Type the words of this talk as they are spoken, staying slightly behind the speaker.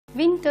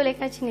Win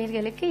தொலைக்காட்சி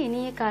நேயர்களுக்கு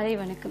இனிய காலை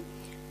வணக்கம்.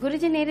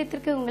 குருஜி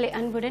நேரத்திற்கு உங்களை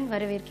அன்புடன்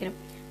வரவேற்கிறோம்.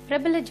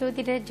 பிரபல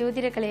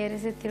ஜோதிட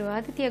கலையரசு திரு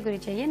ஆதித்யா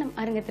குருஜியை நம்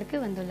அரங்கத்திற்கு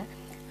வந்துள்ளார்.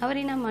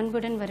 அவரை நாம்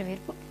அன்புடன்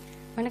வரவேற்போம்.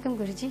 வணக்கம்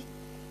குருஜி.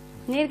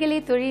 நேர்களே,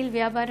 தொழில்,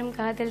 வியாபாரம்,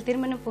 காதல்,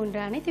 திருமணம்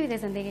போன்ற அனைத்து வித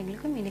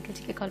சந்தேகங்களுக்கும்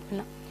நிகழ்ச்சிக்கு கால்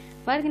பண்ணலாம்.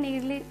 வாருங்க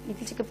நேர்களே,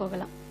 நிகழ்ச்சிக்கு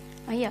போகலாம்.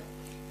 ஐயா,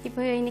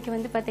 இப்போ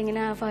இன்னைக்கு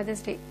பாத்தீங்கன்னா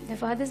ஃபாதர்ஸ் டே. இந்த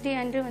ஃபாதர்ஸ் டே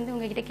அன்று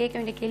உங்ககிட்ட கேட்க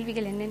வேண்டிய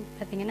கேள்விகள் என்னன்னு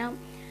பாத்தீங்கன்னா,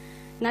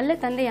 நல்ல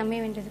தந்தை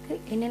அமைய வேண்டியதுக்கு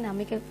என்னென்ன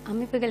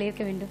அமைப்புகள்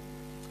இருக்க வேண்டும்?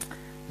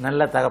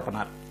 நல்ல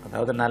தகப்பனார்,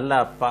 அதாவது நல்ல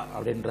அப்பா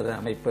அப்படின்றது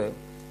அமைப்பு.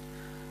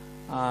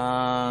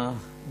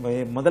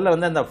 முதல்ல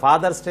அந்த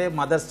ஃபாதர்ஸ் டே,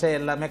 மதர்ஸ் டே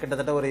எல்லாமே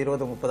கிட்டத்தட்ட ஒரு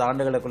 20-30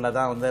 ஆண்டுகளுக்குள்ள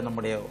தான்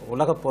நம்முடைய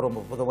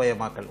உலகப்பூர்வ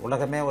புதுமயமாக்கல்,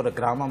 உலகமே ஒரு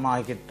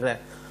கிராமமாகின்ற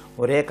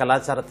ஒரே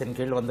கலாச்சாரத்தின்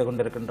கீழ் வந்து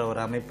கொண்டிருக்கின்ற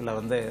ஒரு அமைப்பில்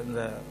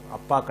இந்த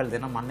அப்பாக்கள்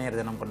தினம்,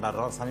 அன்னையர் தினம்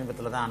கொண்டாடுறோம்.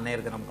 சமீபத்தில் தான்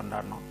அன்னையர் தினம்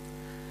கொண்டாடணும்.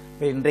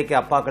 இப்போ இன்றைக்கு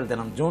அப்பாக்கள்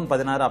தினம், ஜூன்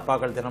 16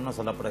 அப்பாக்கள் தினம்னு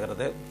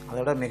சொல்லப்படுகிறது.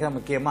 அதோட மிக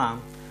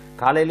முக்கியமாக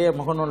காலையிலேயே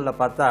முகநூலில்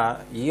பார்த்தா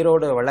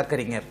ஈரோடு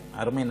வழக்கறிஞர்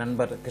அருமை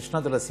நண்பர்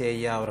கிருஷ்ணதுளசி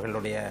ஐயா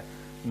அவர்களுடைய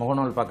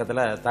முகநூல்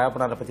பக்கத்தில்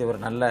தகப்பனாரை பற்றி ஒரு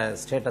நல்ல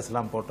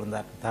ஸ்டேட்டஸ்லாம்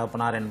போட்டிருந்தார்.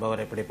 தகப்பனார்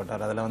என்பவர்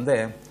எப்படிப்பட்டார், அதில்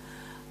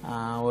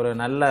ஒரு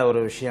நல்ல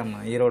ஒரு விஷயம்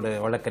ஈரோடு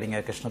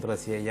வழக்கறிஞர்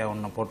கிருஷ்ணதுளசி ஐயா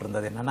ஒன்று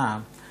போட்டிருந்தது. என்னென்னா,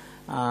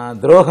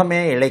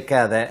 துரோகமே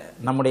இழைக்காத,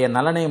 நம்முடைய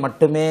நலனை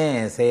மட்டுமே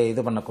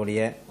இது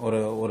பண்ணக்கூடிய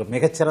ஒரு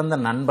மிகச்சிறந்த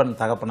நண்பன்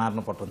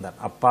தகப்பனார்னு போட்டிருந்தார்.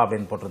 அப்பா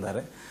அப்படின்னு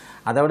போட்டிருந்தார்.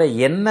 அதை விட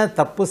என்ன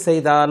தப்பு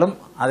செய்தாலும்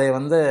அதை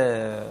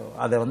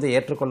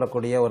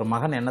ஏற்றுக்கொள்ளக்கூடிய ஒரு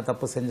மகன், என்ன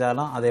தப்பு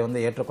செஞ்சாலும் அதை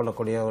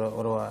ஏற்றுக்கொள்ளக்கூடிய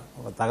ஒரு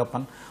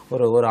தகப்பன்,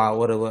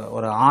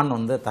 ஒரு ஆண்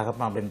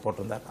தகப்பன் அப்படின்னு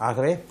போட்டிருந்தார்.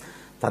 ஆகவே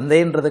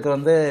தந்தைன்றதுக்கு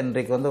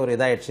இன்றைக்கு ஒரு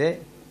இதாயிடுச்சு.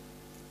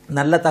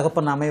 நல்ல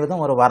தகப்பன்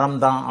அமைவதும் ஒரு வரம்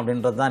தான்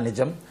அப்படின்றது தான்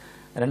நிஜம்.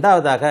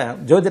 ரெண்டாவதாக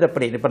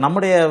ஜோதிடப்படி, இப்போ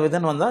நம்முடைய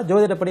இதன் வந்தால்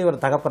ஜோதிடப்படி ஒரு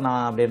தகப்பன்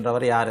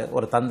அப்படின்றவர் யார்,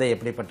 ஒரு தந்தை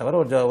எப்படிப்பட்டவர்,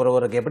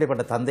 ஒருவருக்கு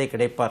எப்படிப்பட்ட தந்தை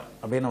கிடைப்பார்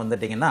அப்படின்னு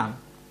வந்துட்டிங்கன்னா,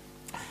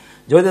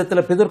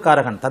 ஜோதிடத்தில்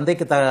பிதுர்காரகன்,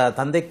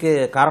 தந்தைக்கு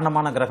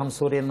காரணமான கிரகம்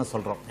சூரியன்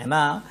சொல்கிறோம்.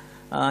 ஏன்னா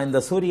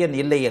இந்த சூரியன்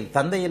இல்லையேல்,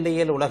 தந்தை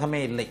இல்லையேல்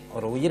உலகமே இல்லை.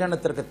 ஒரு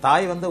உயிரினத்திற்கு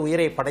தாய்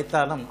உயிரை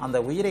படைத்தாலும் அந்த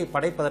உயிரை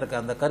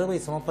படைப்பதற்கு, அந்த கருவை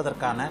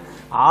சுமப்பதற்கான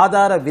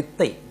ஆதார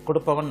வித்தை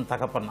கொடுப்பவன்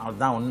தகப்பன்.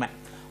 அதுதான் உண்மை.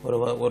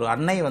 ஒரு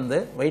அன்னை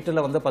வயிற்றில்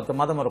 10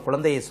 மாதம் ஒரு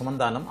குழந்தையை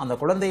சுமந்தாலும் அந்த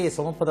குழந்தையை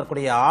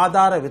சுமப்பதற்குரிய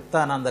ஆதார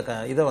வித்தான அந்த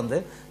இதை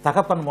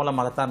தகப்பன்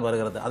மூலமாகத்தான்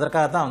வருகிறது.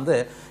 அதற்காகத்தான்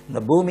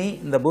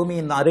இந்த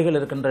பூமியின் அருகில்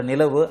இருக்கின்ற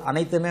நிலவு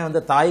அனைத்துமே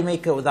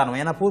தாய்மைக்கு உதாரணம்.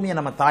 ஏன்னா பூமியை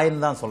நம்ம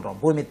தாயின்னு தான் சொல்றோம்,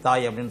 பூமி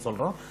தாய் அப்படின்னு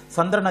சொல்றோம்.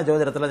 சந்திரன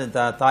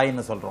ஜோதிடத்தில்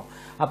தாயின்னு சொல்றோம்.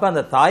 அப்ப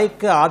அந்த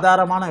தாய்க்கு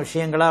ஆதாரமான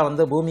விஷயங்களா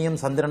பூமியும்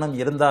சந்திரனும்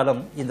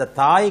இருந்தாலும், இந்த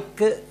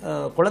தாய்க்கு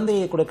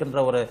குழந்தையை கொடுக்கின்ற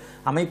ஒரு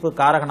அமைப்பு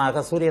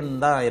காரகனாக சூரியன்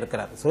தான்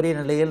இருக்கிறார். சூரிய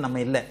நிலையில்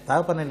நம்ம இல்லை,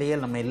 தகப்பன்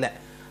நிலையில் நம்ம இல்லை.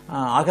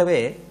 ஆகவே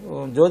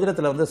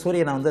ஜோதிடத்தில்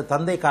சூரியனை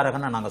தந்தை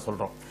காரகன்னு நாங்கள்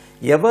சொல்றோம்.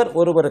 எவர்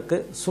ஒருவருக்கு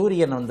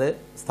சூரியன்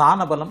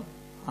ஸ்தானபலம்,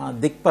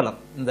 திக்பலம்,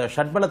 இந்த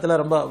ஷட்பலத்தில்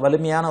ரொம்ப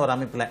வலிமையான ஒரு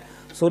அமைப்பில்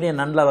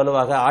சூரியன் நல்ல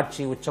வலுவாக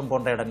ஆட்சி, உச்சம்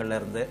போன்ற இடங்கள்ல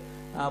இருந்து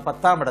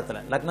 10ஆம்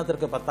இடத்துல,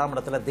 லக்னத்திற்கு 10ஆம்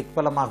இடத்துல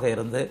திக்பலமாக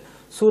இருந்து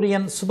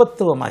சூரியன்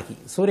சுபத்துவமாகி,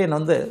 சூரியன்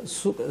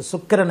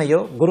சுக்கிரனையோ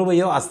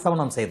குருவையோ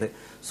அஸ்தமனம் செய்து,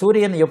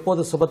 சூரியன்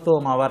எப்போது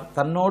சுபத்துவம் ஆவார்,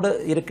 தன்னோடு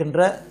இருக்கின்ற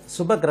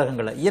சுப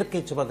கிரகங்களை,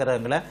 இயற்கை சுப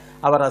கிரகங்களை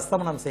அவர்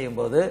அஸ்தமனம் செய்யும்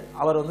போது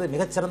அவர்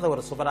மிகச்சிறந்த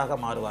ஒரு சுபராக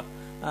மாறுவார்.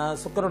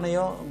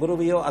 சுக்கிரனையோ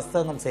குருவையோ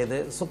அஸ்தங்கம் செய்து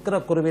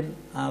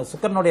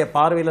சுக்கிரனுடைய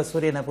பார்வையில்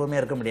சூரியன் எப்பவுமே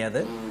இருக்க முடியாது.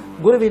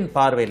 குருவின்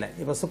பார்வையில்,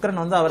 இப்ப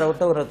சுக்கிரன் அவரை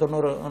விட்டு ஒரு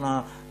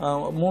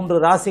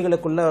 3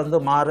 ராசிகளுக்குள்ள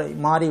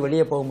மாறி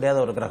வெளியே போக முடியாத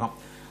ஒரு கிரகம்.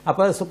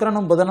 அப்ப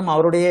சுக்கிரனும் புதனும்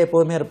அவருடைய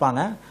எப்பவுமே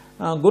இருப்பாங்க.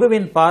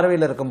 குருவின்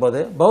பார்வையில் இருக்கும்போது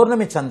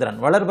பௌர்ணமி சந்திரன்,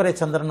 வளர்பிறை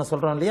சந்திரன்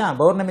சொல்றோம் இல்லையா,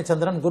 பௌர்ணமி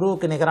சந்திரன்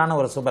குருவுக்கு நிகரான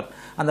ஒரு சுபர்.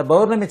 அந்த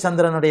பௌர்ணமி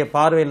சந்திரனுடைய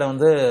பார்வையில்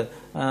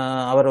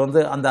அவர்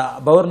அந்த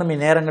பௌர்ணமி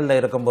நேரங்களில்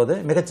இருக்கும்போது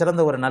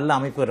மிகச்சிறந்த ஒரு நல்ல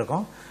அமைப்பு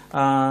இருக்கும்.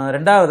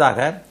 ரெண்டாவதாக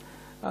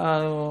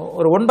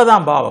ஒரு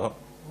 9ஆம் பாவகம்,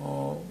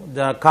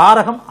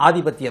 காரகம்,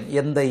 ஆதிபத்தியம்,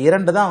 இந்த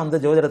 2 தான்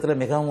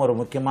ஜோதிடத்தில் மிகவும் ஒரு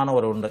முக்கியமான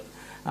ஒரு உண்டு.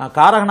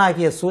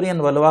 காரகனாகிய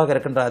சூரியன் வலுவாக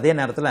இருக்கின்ற அதே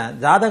நேரத்தில்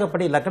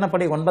ஜாதகப்படி,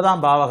 லக்னப்படி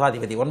 9ஆம்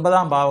பாவகாதிபதி,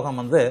 9ஆம்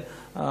பாவகம்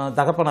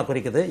தகப்பனை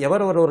குறிக்குது.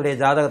 எவர் ஒருவருடைய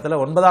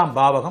ஜாதகத்தில் 9ஆம்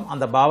பாவகம்,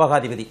 அந்த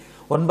பாவகாதிபதி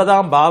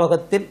 9ஆம்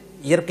பாவகத்தில்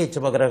இயற்கை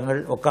சுப கிரகங்கள்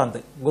உட்கார்ந்து,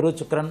 குரு,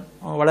 சுக்கிரன்,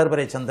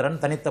 வளர்பிறை சந்திரன்,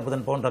 தனித்த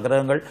புதன் போன்ற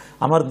கிரகங்கள்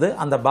அமர்ந்து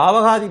அந்த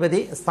பாவகாதிபதி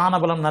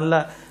ஸ்தானபலம்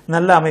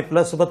நல்ல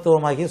அமைப்பில்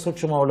சுபத்துவமாகி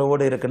சூட்சும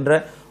வலுவோடு இருக்கின்ற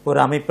ஒரு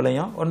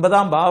அமைப்பிலையும்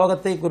 9ஆம்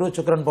பாவகத்தை குரு,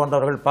 சுக்கிரன்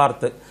போன்றவர்கள்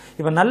பார்த்து,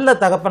 இப்ப நல்ல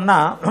தகப்பன்னா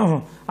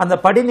அந்த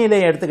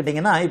படிநிலையை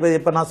எடுத்துக்கிட்டீங்கன்னா,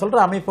 இப்ப நான் சொல்ற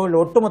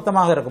அமைப்புகள்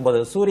ஒட்டுமொத்தமாக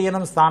இருக்கும்போது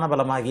சூரியனும்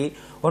ஸ்தானபலமாகி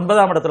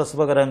 9ஆம் இடத்துல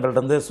சுபகிரகங்கள்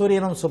இருந்து,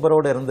 சூரியனும்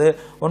சுபரோடு இருந்து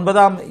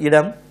 9ஆம்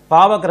இடம்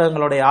பாவ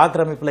கிரகங்களுடைய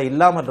ஆக்கிரமிப்புல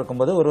இல்லாமல்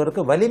இருக்கும்போது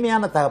ஒருவருக்கு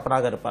வலிமையான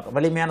தகப்பனாக இருப்பார்.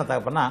 வலிமையான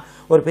தகப்பனா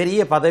ஒரு பெரிய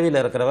பதவியில்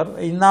இருக்கிறவர்,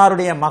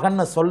 இன்னாருடைய மகன்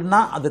சொன்னா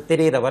அது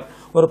தெரிகிறவர்,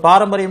 ஒரு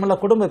பாரம்பரியமுள்ள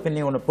குடும்ப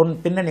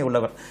பின்னணி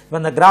உள்ளவர். இப்ப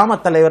இந்த கிராம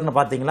தலைவர்னு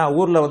பாத்தீங்களா,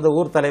 ஊர்ல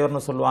ஊர்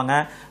தலைவர்னு சொல்லுவாங்க.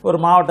 ஒரு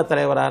மாவட்ட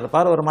தலைவராக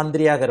இருப்பார், ஒரு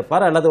மந்திரியாக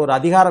இருப்பார், அல்லது ஒரு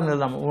அதிகாரம்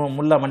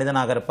உள்ள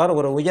மனிதனாக இருப்பார்,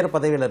 ஒரு உயர்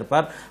பதவியில்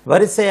இருப்பார்.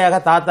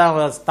 வரிசையாக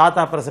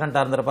தாத்தா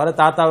பிரசிடண்டா இருந்திருப்பாரு,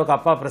 தாத்தாவுக்கு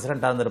அப்பா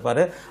பிரசிடண்டா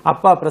இருந்திருப்பாரு,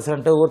 அப்பா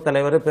பிரசிடண்ட், ஊர்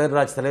தலைவர்,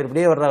 பேரூராட்சி தலைவர்,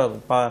 இப்படியே ஒரு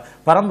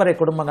பரம்பரை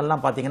குடும்பங்கள்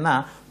பாவங்கள்லாம் பாத்தீங்கன்னா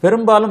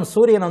பெரும்பாலும்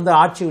சூரியன் வந்து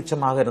ஆட்சி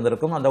உச்சமாக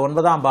இருந்திருக்கும், அந்த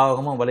 9ஆம்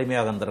பாவகமும்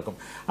வலிமையாக இருந்திருக்கும்.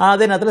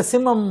 அதே நேரத்தில்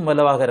சிம்மம்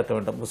வலுவாக இருக்க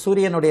வேண்டும்.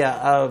 சூரியனுடைய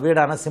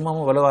வீடான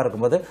சிம்மமும் வலுவாக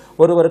இருக்கும்போது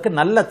ஒருவருக்கு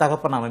நல்ல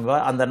தகப்பன்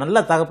அமைவார். அந்த நல்ல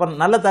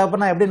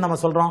தகப்பனா எப்படி நம்ம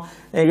சொல்றோம்,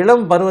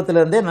 இளம்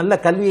பருவத்திலிருந்தே நல்ல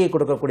கல்வியை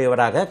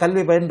கொடுக்கக்கூடியவராக,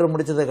 கல்வி பயின்று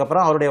முடிச்சதுக்கு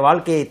அப்புறம் அவருடைய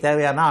வாழ்க்கையை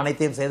தேவையான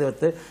அனைத்தையும்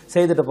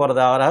செய்துட்டு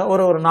போறதாக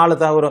ஒரு நாலு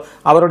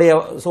அவருடைய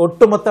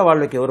ஒட்டுமொத்த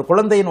வாழ்க்கைக்கு, ஒரு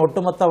குழந்தையின்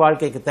ஒட்டுமொத்த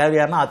வாழ்க்கைக்கு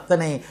தேவையான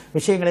அத்தனை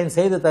விஷயங்களையும்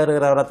செய்து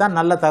தருகிறவரை தான்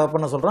நல்ல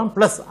தகப்பன்னு சொல்றோம்.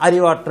 பிளஸ்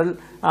அறிவாற்றல்,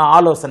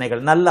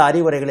 ஆலோசனைகள், நல்ல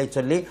அறிவுரைகளை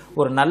சொல்லி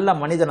ஒரு நல்ல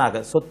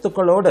மனிதனாக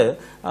சொத்துக்களோடு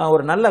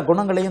ஒரு நல்ல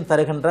குணங்களையும்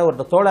தருகின்ற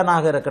ஒரு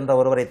தோழனாக இருக்கின்ற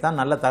ஒருவரைத்தான்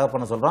நல்ல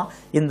தகப்பன்னு சொல்றோம்.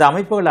 இந்த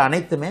அமைப்புகள்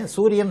அனைத்துமே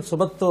சூரியன்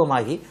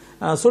சுபத்துவமாகி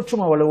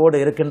சூட்சும வலுவோடு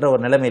இருக்கின்ற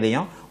ஒரு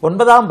நிலைமையிலையும்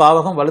 9ஆம்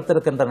பாவகம்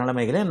வலுத்திருக்கின்ற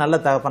நிலைமைகளையும் நல்ல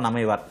தகப்பன்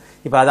அமைவார்.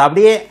 இப்ப அதை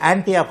அப்படியே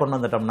ஆன்டியா கொண்டு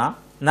வந்துட்டோம்னா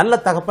நல்ல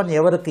தகப்பன்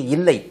எவருக்கு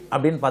இல்லை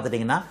அப்படின்னு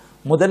பார்த்துட்டீங்கன்னா,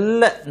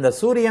 முதல்ல இந்த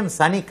சூரியன்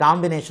சனி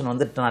காம்பினேஷன்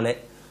வந்துட்டனாலே,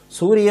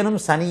 சூரியனும்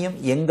சனியும்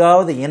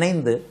எங்காவது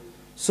இணைந்து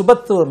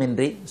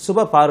சுபத்துவமின்றி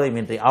சுப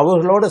பார்வையின்றி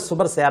அவர்களோடு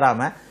சுபர்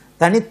சேராம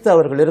தனித்து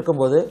அவர்கள்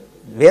இருக்கும்போது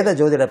வேத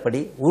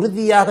ஜோதிடப்படி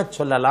உறுதியாக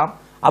சொல்லலாம்,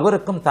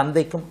 அவருக்கும்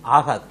தந்தைக்கும்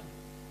ஆகாது.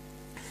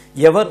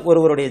 எவர்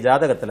ஒருவருடைய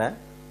ஜாதகத்துல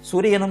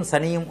சூரியனும்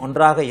சனியும்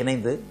ஒன்றாக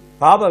இணைந்து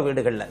பாப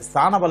வீடுகள்ல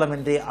ஸ்தான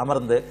பலமின்றி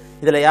அமர்ந்து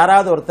இதுல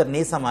யாராவது ஒருத்தர்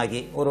நீசமாகி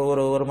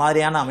ஒரு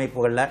மாதிரியான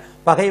அமைப்புகள்ல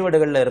பகை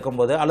வீடுகள்ல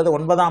இருக்கும்போது அல்லது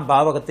 9ஆம்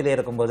பாவகத்திலே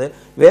இருக்கும்போது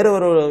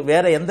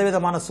வேற எந்த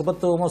விதமான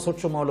சுபத்துவமோ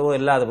சூட்சுமோ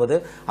இல்லாத போது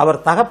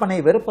அவர் தகப்பனை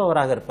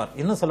வெறுப்பவராக இருப்பார்.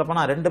 இன்னும் சொல்ல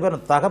போனா 2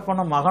 பேரும்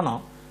தகப்பனும்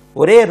மகனும்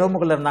ஒரே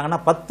ரூமுக்குள்ள இருந்தாங்கன்னா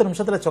 10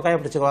 நிமிஷத்துல சொக்காய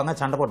பிடிச்சுக்குவாங்க,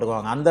 சண்டை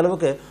போட்டுக்குவாங்க. அந்த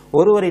அளவுக்கு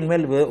ஒருவரின்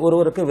மேல்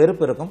ஒருவருக்கு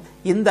வெறுப்பு இருக்கும்.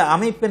 இந்த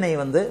அமைப்பினை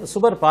வந்து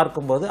சுபர்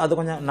பார்க்கும்போது அது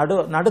கொஞ்சம்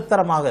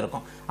நடுத்தரமாக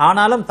இருக்கும்.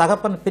 ஆனாலும்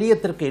தகப்பன்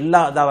பிரியத்திற்கு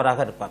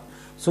இல்லாதவராக இருப்பார்.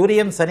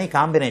 சூரியன் சனி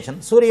காம்பினேஷன்,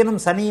 சூரியனும்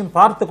சனியும்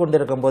பார்த்து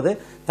கொண்டிருக்கும் போது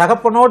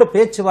தகப்பனோடு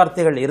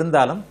பேச்சுவார்த்தைகள்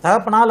இருந்தாலும்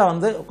தகப்பனால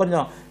வந்து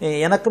கொஞ்சம்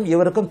எனக்கும்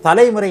இவருக்கும்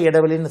தலைமுறை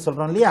இடைவெளின்னு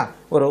சொல்றோம் இல்லையா,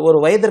 ஒரு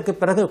வயதிற்கு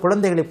பிறகு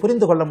குழந்தைகளை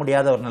புரிந்து கொள்ள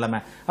முடியாத ஒரு நிலைமை.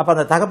 அப்ப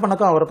அந்த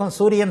தகப்பனுக்கும் அவருக்கும்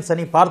சூரியன்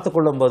சனி பார்த்து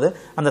கொள்ளும் போது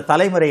அந்த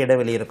தலைமுறை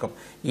இடைவெளி இருக்கும்.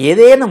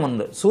 ஏதேனும்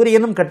ஒன்று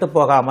சூரியனும் கெட்டு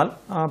போகாமல்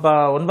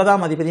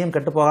 9ஆம் அதிபதியும்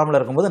கெட்டு போகாமல்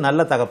இருக்கும்போது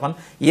நல்ல தகப்பன்,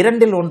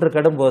 2இல் 1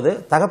 கெடும்போது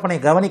தகப்பனை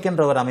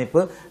கவனிக்கின்ற ஒரு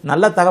அமைப்பு.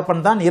 நல்ல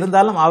தகப்பன் தான்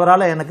இருந்தாலும்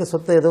அவரால் எனக்கு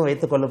சொத்து எதுவும்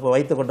வைத்துக்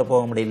கொண்டு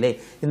போக முடியல.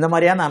 இந்த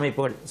மாதிரியான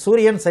அமைப்புகள்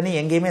சூரியன் சனி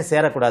எங்கேயுமே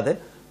சேரக்கூடாது.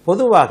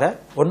 பொதுவாக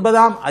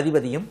 9ஆம்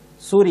அதிபதியும்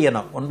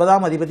சூரியனோ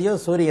 9ஆம் அதிபதியோ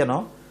சூரியனோ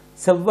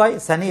செவ்வாய்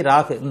சனி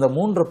ராகு இந்த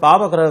 3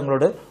 பாவ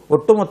கிரகங்களோடு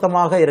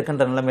ஒட்டுமொத்தமாக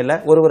இருக்கின்ற நிலைமையில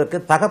ஒருவருக்கு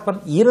தகப்பன்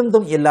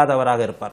இருந்தும் இல்லாதவராக இருப்பார்.